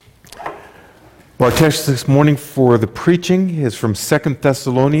Our text this morning for the preaching is from 2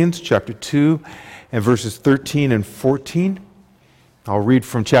 Thessalonians chapter 2 and verses 13 and 14. I'll read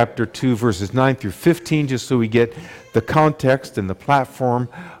from chapter 2 verses 9 through 15 just so we get the context and the platform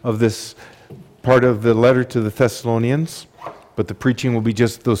of this part of the letter to the Thessalonians. But the preaching will be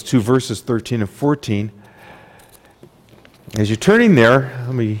just those two verses, 13 and 14. As you're turning there,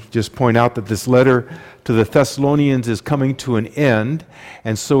 let me just point out that this letter to the Thessalonians is coming to an end,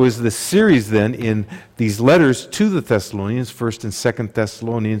 and so is the series then in these letters to the Thessalonians, 1st and 2nd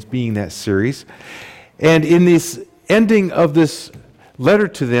Thessalonians being that series. And in this ending of this letter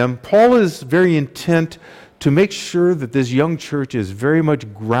to them, Paul is very intent to make sure that this young church is very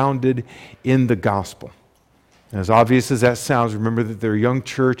much grounded in the gospel. As obvious as that sounds, remember that they're a young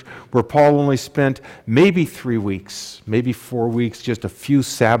church where Paul only spent maybe 3 weeks, maybe 4 weeks, just a few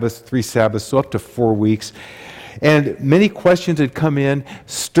Sabbaths, 3 Sabbaths, so up to 4 weeks. And many questions had come in,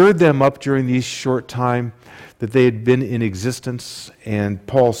 stirred them up during these short time that they had been in existence, and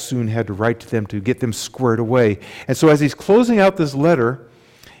Paul soon had to write to them to get them squared away. And so as he's closing out this letter,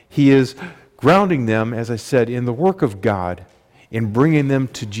 he is grounding them, as I said, in the work of God, in bringing them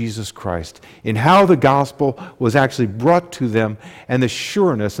to Jesus Christ, in how the gospel was actually brought to them, and the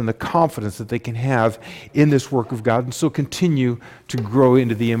sureness and the confidence that they can have in this work of God, and so continue to grow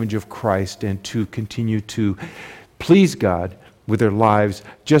into the image of Christ and to continue to please God with their lives,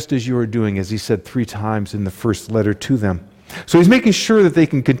 just as you are doing, as he said 3 times in the first letter to them. So he's making sure that they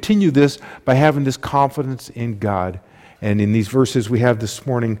can continue this by having this confidence in God. And in these verses we have this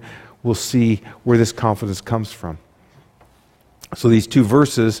morning, we'll see where this confidence comes from. So these 2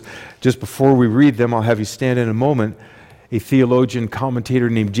 verses, just before we read them, I'll have you stand in a moment. A theologian commentator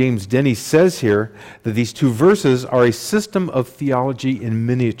named James Denney says here that these 2 verses are a system of theology in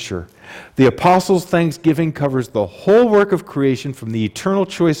miniature. The apostles' thanksgiving covers the whole work of creation from the eternal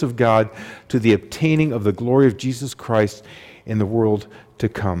choice of God to the obtaining of the glory of Jesus Christ in the world to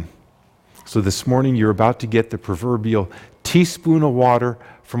come. So this morning you're about to get the proverbial teaspoon of water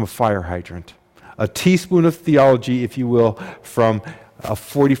from a fire hydrant. A teaspoon of theology, if you will, from a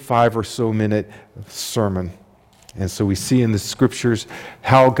 45 or so minute sermon. And so we see in the scriptures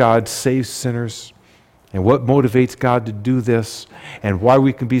how God saves sinners and what motivates God to do this and why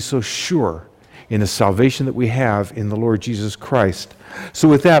we can be so sure in the salvation that we have in the Lord Jesus Christ. So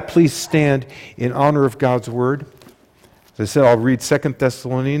with that, please stand in honor of God's word. As I said, I'll read 2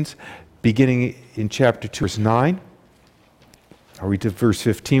 Thessalonians beginning in chapter 2, verse 9. I'll read to verse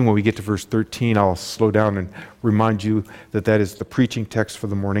 15. When we get to verse 13, I'll slow down and remind you that that is the preaching text for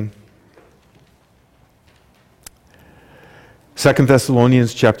the morning. 2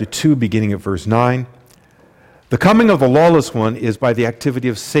 Thessalonians chapter 2, beginning at verse 9. The coming of the lawless one is by the activity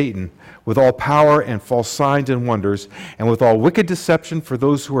of Satan, with all power and false signs and wonders, and with all wicked deception for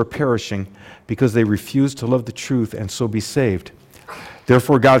those who are perishing, because they refuse to love the truth and so be saved.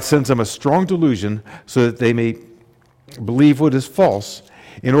 Therefore God sends them a strong delusion, so that they may believe what is false,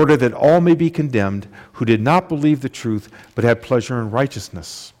 in order that all may be condemned who did not believe the truth, but had pleasure in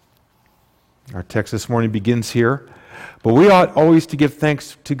righteousness. Our text this morning begins here. But we ought always to give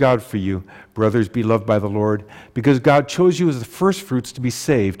thanks to God for you, brothers beloved by the Lord, because God chose you as the firstfruits to be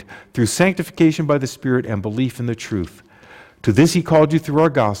saved through sanctification by the Spirit and belief in the truth. To this he called you through our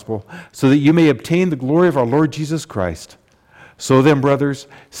gospel, so that you may obtain the glory of our Lord Jesus Christ. So then, brothers,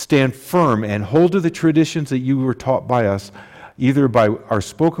 stand firm and hold to the traditions that you were taught by us, either by our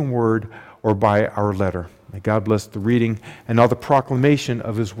spoken word or by our letter. May God bless the reading and now the proclamation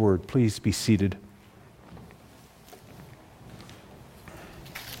of his word. Please be seated.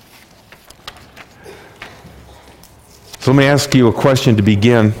 So let me ask you a question to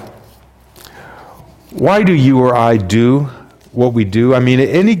begin. Why do you or I do what we do? I mean, at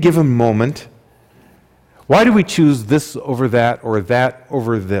any given moment, why do we choose this over that or that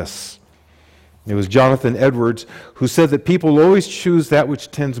over this? It was Jonathan Edwards who said that people always choose that which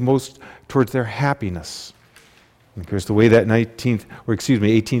tends most towards their happiness. And of course, the way that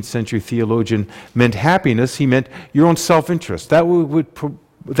 18th century theologian meant happiness, he meant your own self-interest.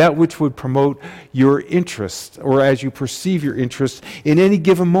 That which would promote your interest, or as you perceive your interest in any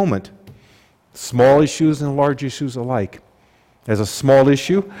given moment. Small issues and large issues alike. As a small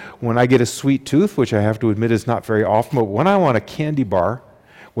issue, when I get a sweet tooth, which I have to admit is not very often, but when I want a candy bar,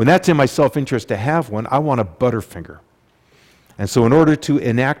 when that's in my self-interest to have one, I want a Butterfinger. And so in order to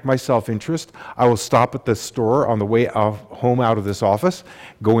enact my self-interest, I will stop at the store on the way home out of this office,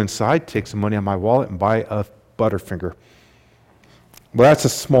 go inside, take some money out of my wallet, and buy a Butterfinger. Well, that's a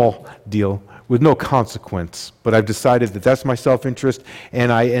small deal with no consequence, but I've decided that that's my self-interest,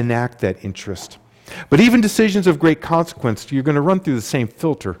 and I enact that interest. But even decisions of great consequence, you're going to run through the same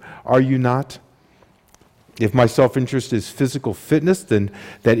filter, are you not? If my self-interest is physical fitness, then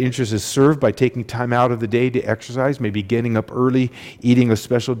that interest is served by taking time out of the day to exercise, maybe getting up early, eating a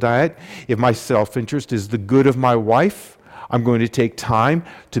special diet. If my self-interest is the good of my wife, I'm going to take time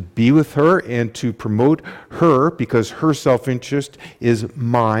to be with her and to promote her because her self-interest is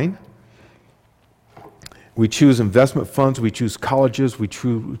mine. We choose investment funds, we choose colleges, we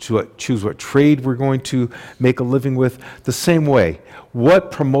choose what trade we're going to make a living with. The same way,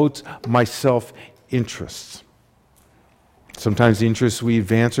 what promotes my self-interests? Sometimes the interests we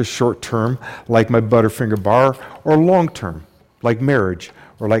advance are short-term, like my Butterfinger bar, or long-term, like marriage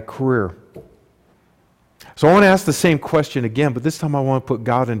or like career. So I want to ask the same question again, but this time I want to put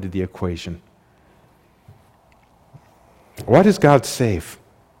God into the equation. Why does God save?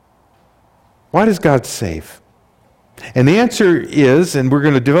 Why does God save? And the answer is, and we're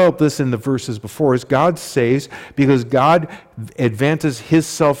going to develop this in the verses before, is God saves because God advances his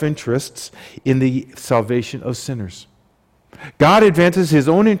self-interests in the salvation of sinners. God advances his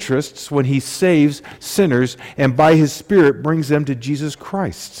own interests when he saves sinners and by his Spirit brings them to Jesus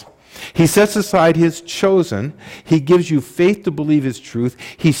Christ. He sets aside his chosen. He gives you faith to believe his truth.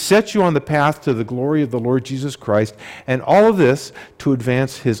 He sets you on the path to the glory of the Lord Jesus Christ, and all of this to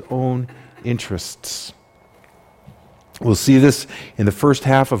advance his own interests. We'll see this in the first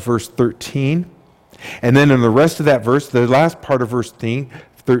half of verse 13. And then in the rest of that verse, the last part of verse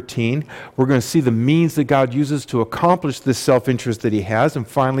 13, we're going to see the means that God uses to accomplish this self-interest that he has. And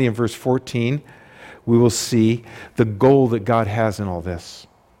finally, in verse 14, we will see the goal that God has in all this.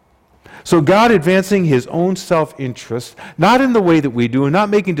 So God advancing his own self-interest, not in the way that we do, and not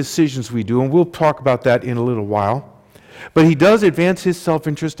making decisions we do, and we'll talk about that in a little while, but he does advance his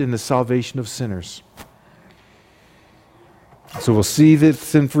self-interest in the salvation of sinners. So we'll see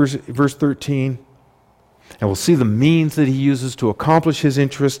this in verse 13, and we'll see the means that he uses to accomplish his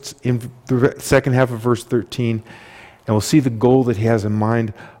interests in the second half of verse 13, and we'll see the goal that he has in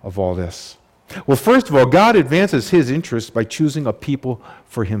mind of all this. Well, first of all, God advances his interests by choosing a people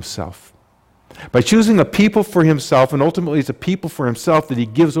for himself. By choosing a people for himself, and ultimately it's a people for himself that he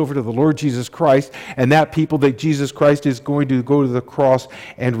gives over to the Lord Jesus Christ, and that people that Jesus Christ is going to go to the cross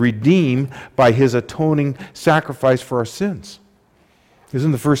and redeem by his atoning sacrifice for our sins. This is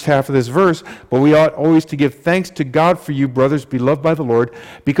in the first half of this verse, but we ought always to give thanks to God for you, brothers, beloved by the Lord,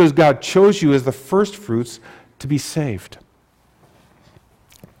 because God chose you as the first fruits to be saved.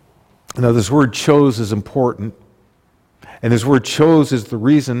 Now, this word chose is important. And this word chose is the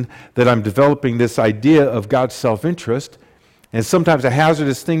reason that I'm developing this idea of God's self-interest. And sometimes a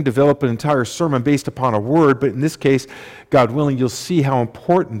hazardous thing, develop an entire sermon based upon a word, but in this case, God willing, you'll see how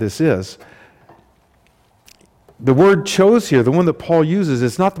important this is. The word chose here, the one that Paul uses,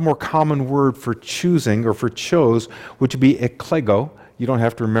 is not the more common word for choosing or for chose, which would be eklego. You don't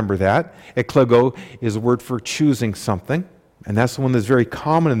have to remember that. Eklego is a word for choosing something, and that's the one that's very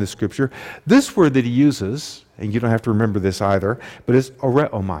common in the Scripture. This word that he uses, and you don't have to remember this either, but it's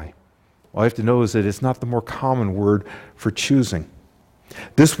oreomai. All you have to know is that it's not the more common word for choosing.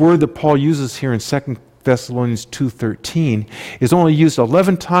 This word that Paul uses here in 2 Thessalonians 2:13 is only used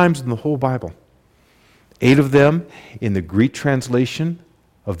 11 times in the whole Bible. 8 of them in the Greek translation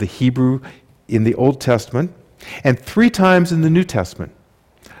of the Hebrew in the Old Testament, and 3 times in the New Testament.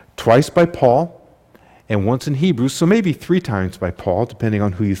 Twice by Paul, and once in Hebrews, so maybe 3 times by Paul, depending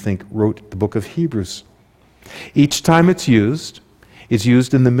on who you think wrote the book of Hebrews. Each time it's used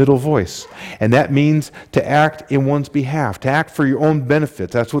in the middle voice. And that means to act in one's behalf, to act for your own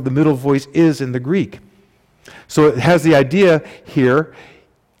benefit. That's what the middle voice is in the Greek. So it has the idea here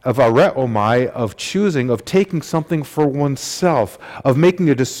of areomai, of choosing, of taking something for oneself, of making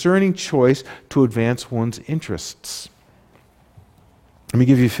a discerning choice to advance one's interests. Let me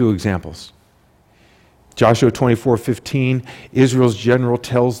give you a few examples. Joshua 24:15, Israel's general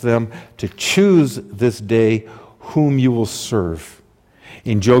tells them to choose this day whom you will serve.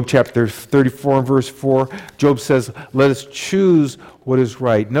 In Job chapter 34 and verse 4, Job says, let us choose what is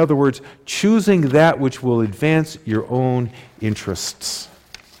right. In other words, choosing that which will advance your own interests.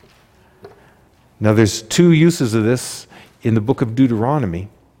 Now there's 2 uses of this in the book of Deuteronomy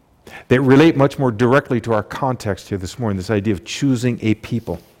that relate much more directly to our context here this morning, this idea of choosing a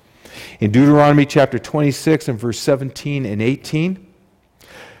people. In Deuteronomy chapter 26 and verse 17 and 18,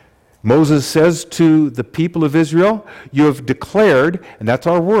 Moses says to the people of Israel, you have declared, and that's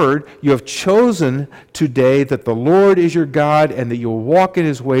our word, you have chosen today that the Lord is your God and that you will walk in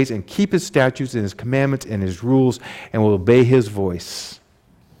his ways and keep his statutes and his commandments and his rules and will obey his voice.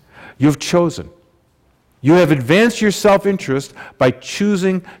 You have chosen. You have advanced your self-interest by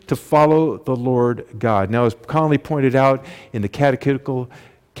choosing to follow the Lord God. Now, as commonly pointed out in the catechetical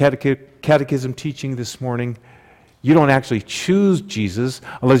catechism teaching this morning, you don't actually choose Jesus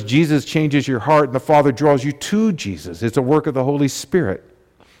unless Jesus changes your heart and the Father draws you to Jesus. It's a work of the Holy Spirit.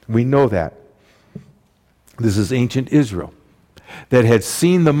 We know that. This is ancient Israel that had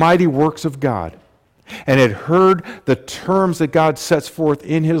seen the mighty works of God and had heard the terms that God sets forth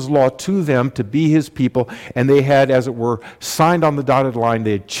in His law to them to be His people, and they had, as it were, signed on the dotted line.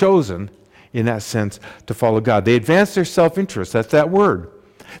 They had chosen, in that sense, to follow God. They advanced their self-interest. That's that word.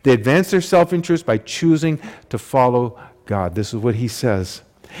 They advanced their self-interest by choosing to follow God. This is what He says.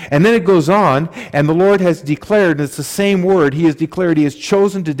 And then it goes on, and the Lord has declared, and it's the same word, He has declared, He has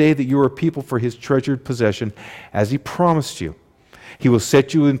chosen today that you are a people for His treasured possession, as He promised you. He will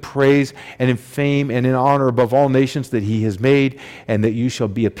set you in praise and in fame and in honor above all nations that He has made, and that you shall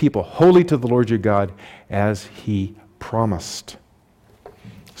be a people holy to the Lord your God, as He promised.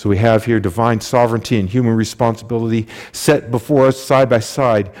 So we have here divine sovereignty and human responsibility set before us side by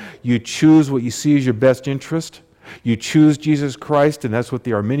side. You choose what you see as your best interest. You choose Jesus Christ, and that's what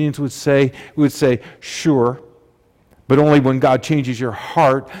the Arminians would say. We would say, sure, but only when God changes your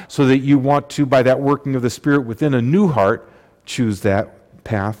heart so that you want to, by that working of the Spirit within a new heart, choose that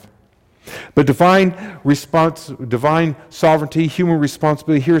path. But divine sovereignty, human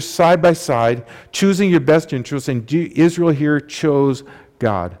responsibility here side by side, choosing your best interest, and Israel here chose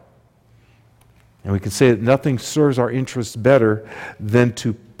God. And we can say that nothing serves our interests better than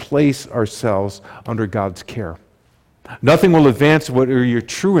to place ourselves under God's care. Nothing will advance what are your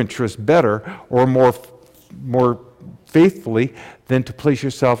true interests better or more faithfully than to place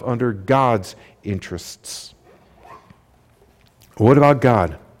yourself under God's interests. What about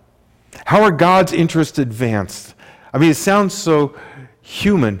God? How are God's interests advanced? I mean, it sounds so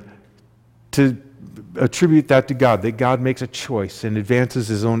human to attribute that to God, that God makes a choice and advances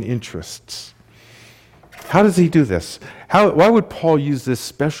His own interests. How does He do this? Why would Paul use this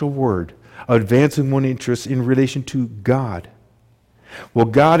special word, advancing one interest, in relation to God? Well,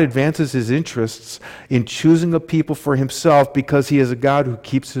 God advances His interests in choosing a people for Himself because He is a God who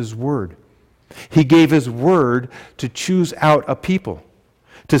keeps His word. He gave His word to choose out a people,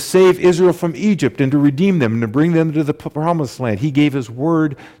 to save Israel from Egypt and to redeem them and to bring them to the promised land. He gave His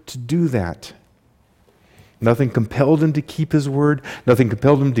word to do that. Nothing compelled Him to keep His word. Nothing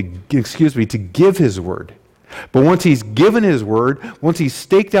compelled Him to give His word. But once He's given His word, once He's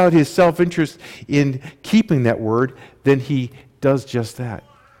staked out His self-interest in keeping that word, then He does just that.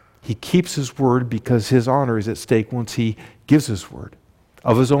 He keeps His word because His honor is at stake once He gives His word.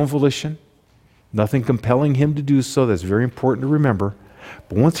 Of His own volition, nothing compelling Him to do so. That's very important to remember.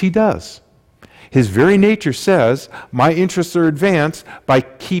 But once He does, His very nature says, my interests are advanced by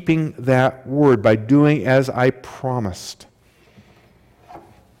keeping that word, by doing as I promised.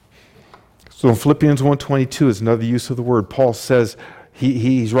 So in Philippians 1:22 is another use of the word. Paul says,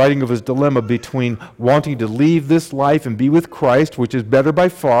 he's writing of his dilemma between wanting to leave this life and be with Christ, which is better by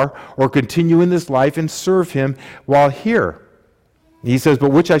far, or continue in this life and serve Him while here. He says,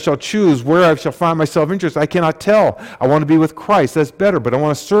 but which I shall choose, where I shall find my self-interest, I cannot tell. I want to be with Christ. That's better, but I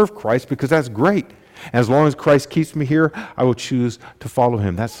want to serve Christ because that's great. As long as Christ keeps me here, I will choose to follow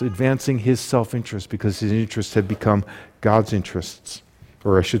Him. That's advancing his self-interest because his interests have become God's interests.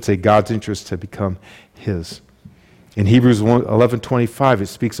 Or I should say God's interests have become His. In Hebrews 11:25, it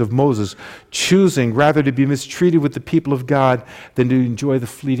speaks of Moses choosing rather to be mistreated with the people of God than to enjoy the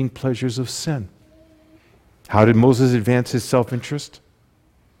fleeting pleasures of sin. How did Moses advance his self-interest?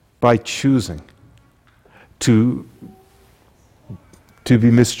 By choosing to be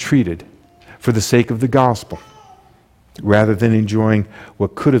mistreated for the sake of the gospel, rather than enjoying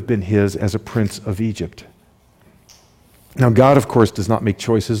what could have been his as a prince of Egypt. Now, God, of course, does not make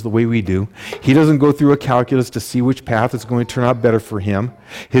choices the way we do. He doesn't go through a calculus to see which path is going to turn out better for Him.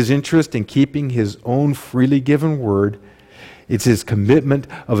 His interest in keeping His own freely given word, it's His commitment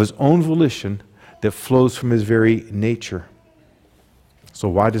of His own volition that flows from His very nature. So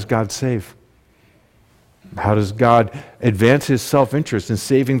why does God save? How does God advance His self-interest in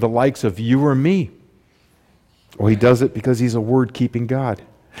saving the likes of you or me? Well, He does it because He's a word-keeping God.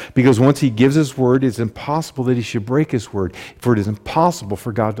 Because once He gives His word, it's impossible that He should break His word, for it is impossible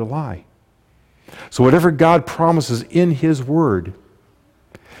for God to lie. So whatever God promises in His word,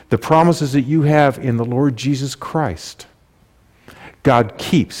 the promises that you have in the Lord Jesus Christ, God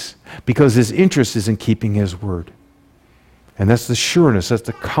keeps because His interest is in keeping His word. And that's the sureness, that's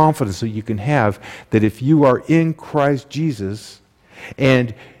the confidence that you can have that if you are in Christ Jesus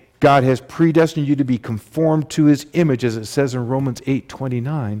and God has predestined you to be conformed to His image, as it says in Romans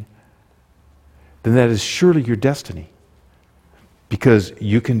 8:29, then that is surely your destiny. Because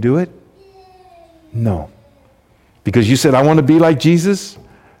you can do it? No. Because you said, I want to be like Jesus?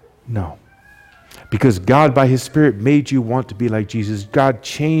 No. Because God, by His Spirit, made you want to be like Jesus. God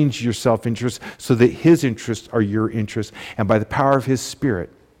changed your self-interest so that His interests are your interests. And by the power of His Spirit,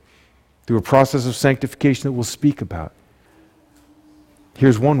 through a process of sanctification that we'll speak about,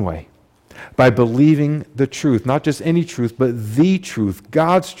 here's one way. By believing the truth, not just any truth, but the truth,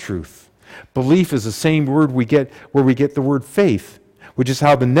 God's truth. Belief is the same word we get where we get the word faith, which is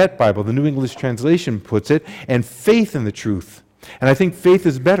how the Net Bible, the New English Translation, puts it, and faith in the truth. And I think faith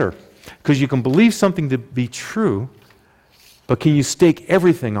is better, because you can believe something to be true, but can you stake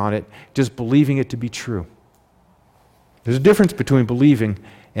everything on it, just believing it to be true? There's a difference between believing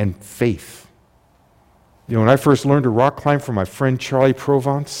and faith. You know, when I first learned to rock climb from my friend Charlie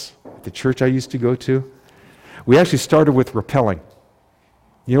Provence, at the church I used to go to, we actually started with rappelling.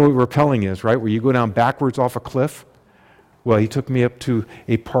 You know what rappelling is, right? Where you go down backwards off a cliff. Well, he took me up to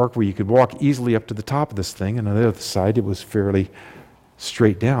a park where you could walk easily up to the top of this thing, and on the other side it was fairly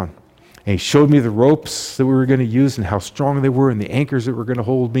straight down. And he showed me the ropes that we were going to use and how strong they were, and the anchors that were going to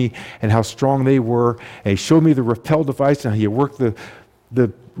hold me and how strong they were. And he showed me the rappel device and how you work the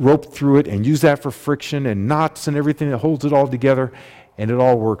rope through it and use that for friction and knots and everything that holds it all together. And it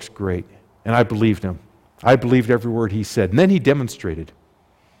all works great. And I believed him. I believed every word he said. And then he demonstrated.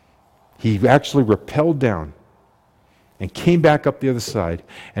 He actually rappelled down and came back up the other side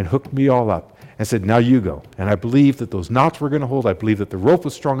and hooked me all up and said, now you go. And I believed that those knots were going to hold. I believed that the rope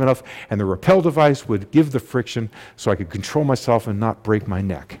was strong enough and the rappel device would give the friction so I could control myself and not break my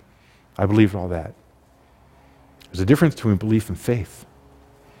neck. I believed all that. There's a difference between belief and faith.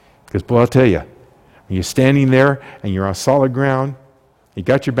 Because, boy, I'll tell you, when you're standing there and you're on solid ground, you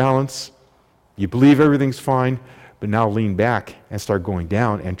got your balance, you believe everything's fine, but now lean back and start going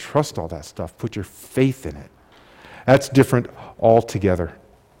down and trust all that stuff. Put your faith in it. That's different altogether.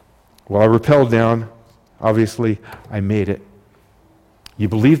 Well, I rappelled down. Obviously, I made it. You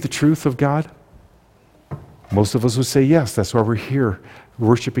believe the truth of God? Most of us would say yes. That's why we're here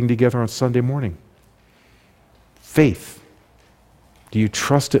worshiping together on Sunday morning. Faith. Do you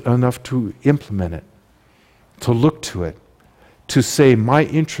trust it enough to implement it, to look to it, to say my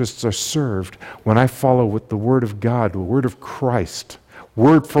interests are served when I follow with the Word of God, the Word of Christ?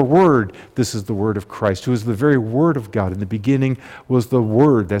 Word for word, this is the Word of Christ, who is the very Word of God. In the beginning was the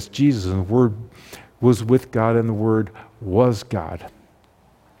Word, that's Jesus, and the Word was with God, and the Word was God.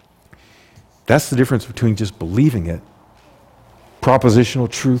 That's the difference between just believing it. Propositional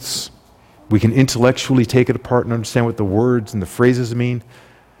truths, we can intellectually take it apart and understand what the words and the phrases mean.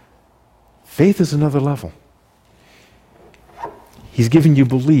 Faith is another level. He's given you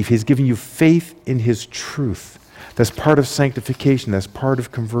belief. He's given you faith in His truth. That's part of sanctification. That's part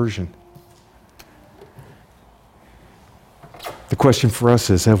of conversion. The question for us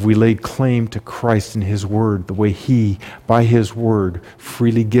is, have we laid claim to Christ and His Word the way He, by His Word,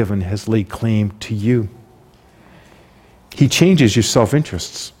 freely given, has laid claim to you? He changes your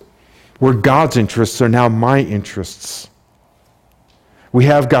self-interests. Where God's interests are now my interests. We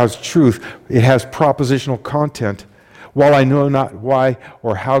have God's truth. It has propositional content. While I know not why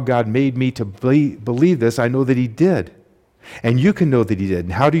or how God made me to believe this, I know that He did. And you can know that He did.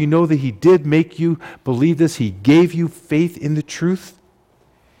 And how do you know that He did make you believe this? He gave you faith in the truth.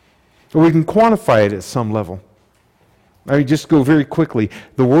 Or we can quantify it at some level. I mean, just go very quickly.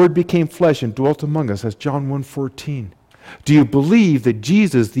 The Word became flesh and dwelt among us. That's John 1:14. Do you believe that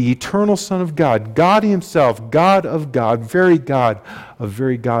Jesus, the eternal Son of God, God Himself, God of God, very God of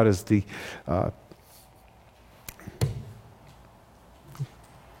very God, is the...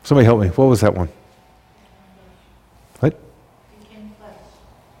 Somebody help me. What was that one? What? Became flesh.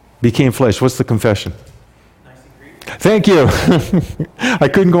 Became flesh. What's the confession? Nicene Creed. Thank you. I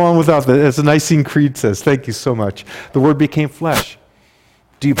couldn't go on without that. As the Nicene Creed says. Thank you so much. The Word became flesh.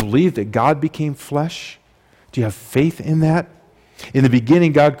 Do you believe that God became flesh? Do you have faith in that? In the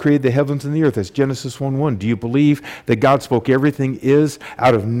beginning, God created the heavens and the earth. That's Genesis 1:1. Do you believe that God spoke everything is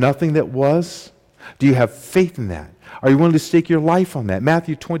out of nothing that was? Do you have faith in that? Are you willing to stake your life on that?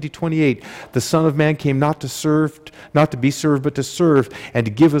 Matthew 20:28. The Son of Man came not to be served, but to serve, and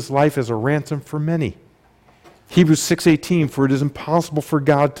to give His life as a ransom for many. Hebrews 6:18. For it is impossible for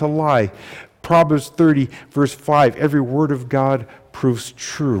God to lie. Proverbs 30, verse 5. Every word of God proves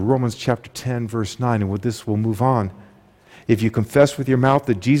true. Romans chapter 10, verse 9. And with this, we'll move on. If you confess with your mouth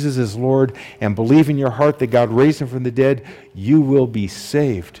that Jesus is Lord and believe in your heart that God raised Him from the dead, you will be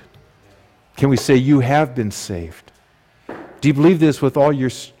saved. Can we say you have been saved? Do you believe this with all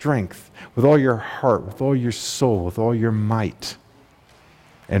your strength, with all your heart, with all your soul, with all your might,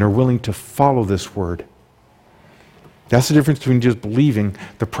 and are willing to follow this Word? That's the difference between just believing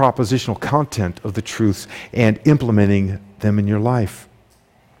the propositional content of the truths and implementing them in your life.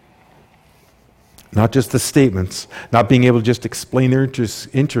 Not just the statements, not being able to just explain their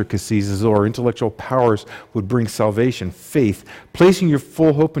intricacies as though our intellectual powers would bring salvation, faith, placing your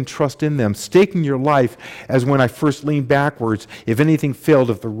full hope and trust in them, staking your life as when I first leaned backwards, if anything failed,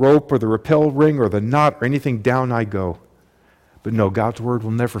 if the rope or the rappel ring or the knot or anything, down I go. But no, God's word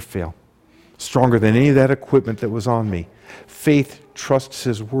will never fail. Stronger than any of that equipment that was on me. Faith trusts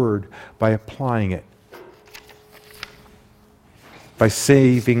his word by applying it. By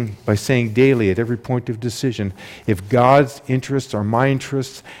saying daily at every point of decision, if God's interests are my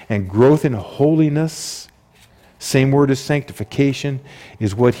interests and growth in holiness, same word as sanctification,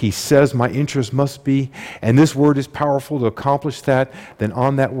 is what he says my interest must be, and this word is powerful to accomplish that, then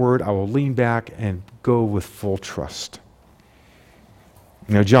on that word I will lean back and go with full trust.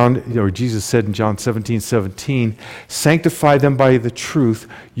 Jesus said in John 17:17, sanctify them by the truth.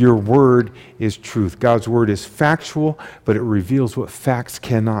 Your word is truth. God's word is factual, but it reveals what facts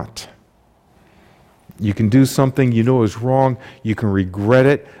cannot. You can do something you know is wrong. You can regret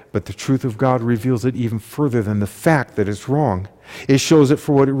it, but the truth of God reveals it even further than the fact that it's wrong. It shows it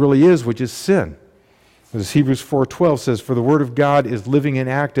for what it really is, which is sin. As Hebrews 4:12 says, for the word of God is living and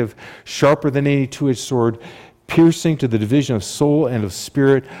active, sharper than any two-edged sword, piercing to the division of soul and of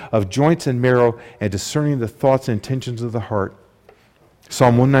spirit, of joints and marrow, and discerning the thoughts and intentions of the heart.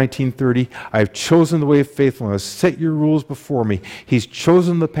 Psalm 119:30, I have chosen the way of faithfulness. Set your rules before me. He's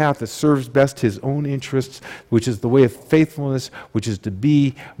chosen the path that serves best his own interests, which is the way of faithfulness, which is to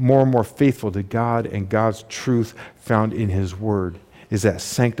be more and more faithful to God and God's truth found in his word, is that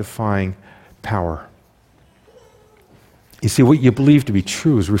sanctifying power. You see, what you believe to be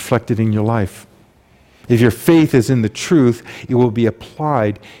true is reflected in your life. If your faith is in the truth, it will be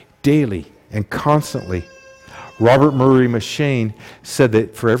applied daily and constantly. Robert Murray M'Cheyne said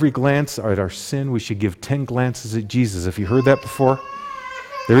that for every glance at our sin, we should give 10 glances at Jesus. Have you heard that before?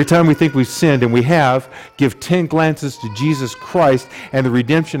 Every time we think we've sinned, and we have, give 10 glances to Jesus Christ and the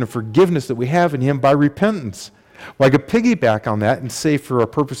redemption and forgiveness that we have in him by repentance. Well, I could piggyback on that and say for our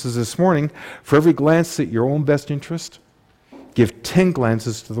purposes this morning, for every glance at your own best interest, give 10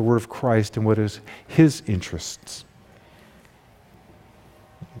 glances to the word of Christ and what is his interests.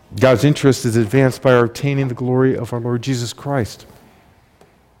 God's interest is advanced by our obtaining the glory of our Lord Jesus Christ.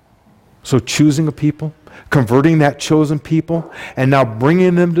 So choosing a people, converting that chosen people, and now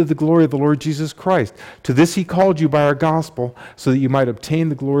bringing them to the glory of the Lord Jesus Christ. To this he called you by our gospel, so that you might obtain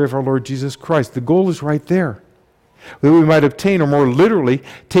the glory of our Lord Jesus Christ. The goal is right there. That we might obtain, or more literally,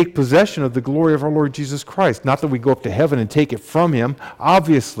 take possession of the glory of our Lord Jesus Christ. Not that we go up to heaven and take it from him.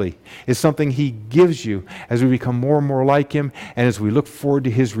 Obviously, it's something he gives you as we become more and more like him, and as we look forward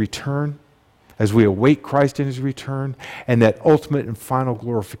to his return, as we await Christ in his return, and that ultimate and final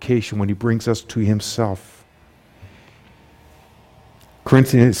glorification when he brings us to himself. 2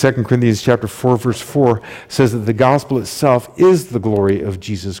 Corinthians chapter 4, verse 4 says that the gospel itself is the glory of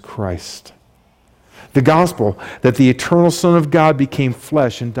Jesus Christ. The gospel, that the eternal Son of God became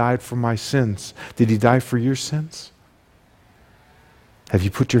flesh and died for my sins. Did he die for your sins? Have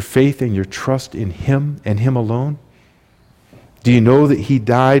you put your faith and your trust in him and him alone? Do you know that he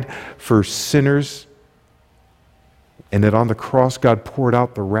died for sinners and that on the cross God poured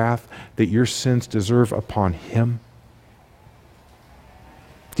out the wrath that your sins deserve upon him?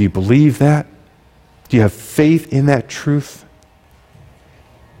 Do you believe that? Do you have faith in that truth?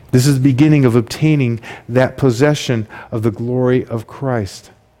 This is the beginning of obtaining that possession of the glory of Christ.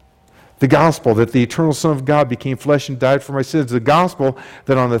 The gospel that the eternal Son of God became flesh and died for my sins. The gospel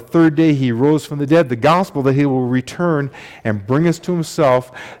that on the third day he rose from the dead. The gospel that he will return and bring us to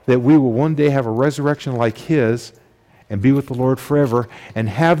himself, that we will one day have a resurrection like his and be with the Lord forever and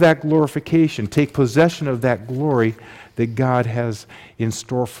have that glorification, take possession of that glory that God has in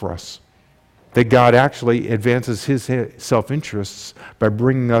store for us. That God actually advances his self-interests by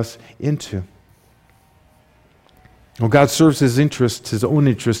bringing us into. Well, God serves his interests, his own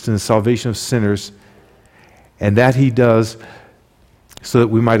interests in the salvation of sinners, and that he does so that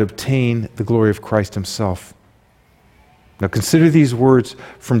we might obtain the glory of Christ himself. Now consider these words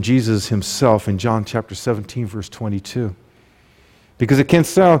from Jesus himself in John chapter 17, verse 22. Because it can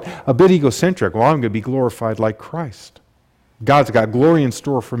sound a bit egocentric. Well, I'm going to be glorified like Christ. God's got glory in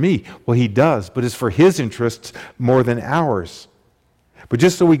store for me. Well, he does, but it's for his interests more than ours. But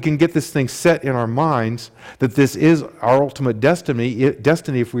just so we can get this thing set in our minds, that this is our ultimate destiny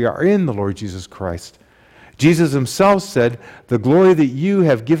if we are in the Lord Jesus Christ. Jesus himself said, the glory that you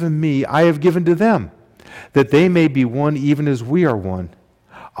have given me, I have given to them, that they may be one even as we are one.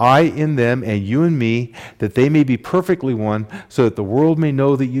 I in them and you in me, that they may be perfectly one, so that the world may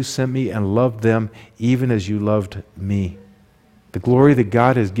know that you sent me and loved them even as you loved me. The glory that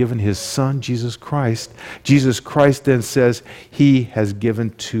God has given his Son, Jesus Christ. Jesus Christ then says he has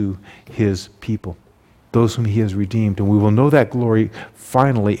given to his people, those whom he has redeemed. And we will know that glory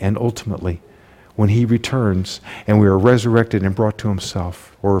finally and ultimately when he returns and we are resurrected and brought to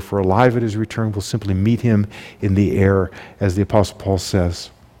himself. Or if we're alive at his return, we'll simply meet him in the air, as the Apostle Paul says.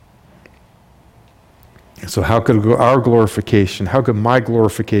 So how could our glorification, how could my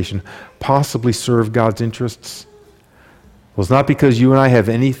glorification possibly serve God's interests? Well, it's not because you and I have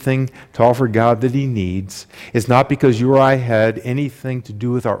anything to offer God that he needs. It's not because you or I had anything to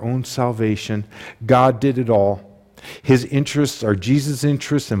do with our own salvation. God did it all. His interests are Jesus'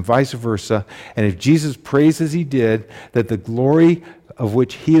 interests and vice versa. And if Jesus prays as he did, that the glory of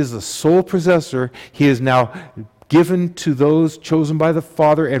which he is the sole possessor, he is now given to those chosen by the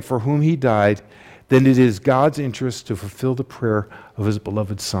Father and for whom he died, then it is God's interest to fulfill the prayer of his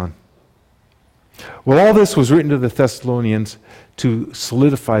beloved Son. Well, all this was written to the Thessalonians to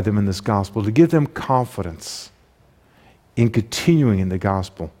solidify them in this gospel, to give them confidence in continuing in the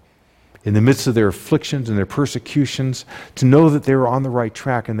gospel, in the midst of their afflictions and their persecutions, to know that they were on the right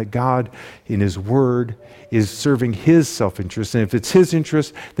track and that God, in his word, is serving his self-interest. And if it's his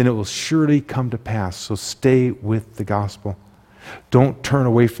interest, then it will surely come to pass. So stay with the gospel. Don't turn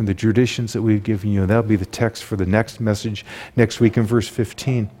away from the traditions that we've given you. And that'll be the text for the next message next week in verse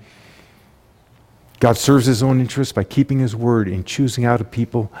 15. God serves his own interests by keeping his word and choosing out a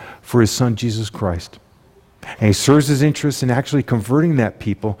people for his Son, Jesus Christ. And he serves his interests in actually converting that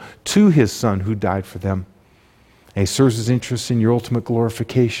people to his Son who died for them. And he serves his interests in your ultimate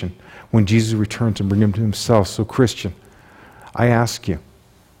glorification when Jesus returns and brings them to himself. So Christian, I ask you,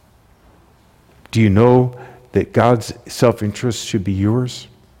 do you know that God's self-interest should be yours?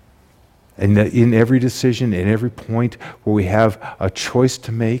 And that in every decision, in every point where we have a choice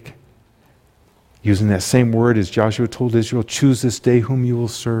to make, using that same word as Joshua told Israel, choose this day whom you will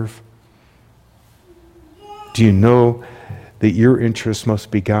serve. Do you know that your interests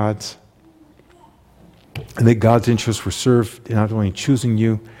must be God's? And that God's interests were served in not only choosing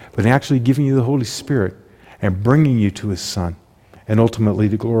you, but in actually giving you the Holy Spirit and bringing you to his Son, and ultimately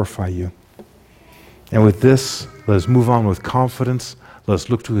to glorify you. And with this, let us move on with confidence. Let us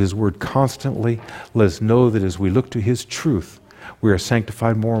look to his word constantly. Let us know that as we look to his truth, we are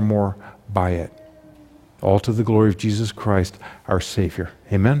sanctified more and more by it. All to the glory of Jesus Christ, our Savior.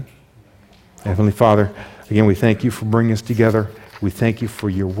 Amen. Heavenly Father, again, we thank you for bringing us together. We thank you for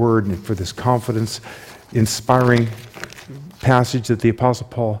your word and for this confidence-inspiring passage that the Apostle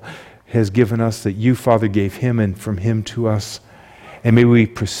Paul has given us, that you, Father, gave him and from him to us. And may we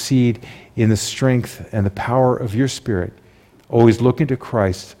proceed in the strength and the power of your Spirit, always looking to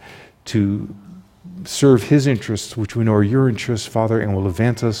Christ to serve his interests, which we know are your interests, Father, and will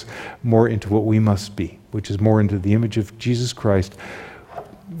advance us more into what we must be, which is more into the image of Jesus Christ,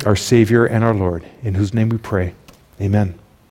 our Savior and our Lord, in whose name we pray. Amen.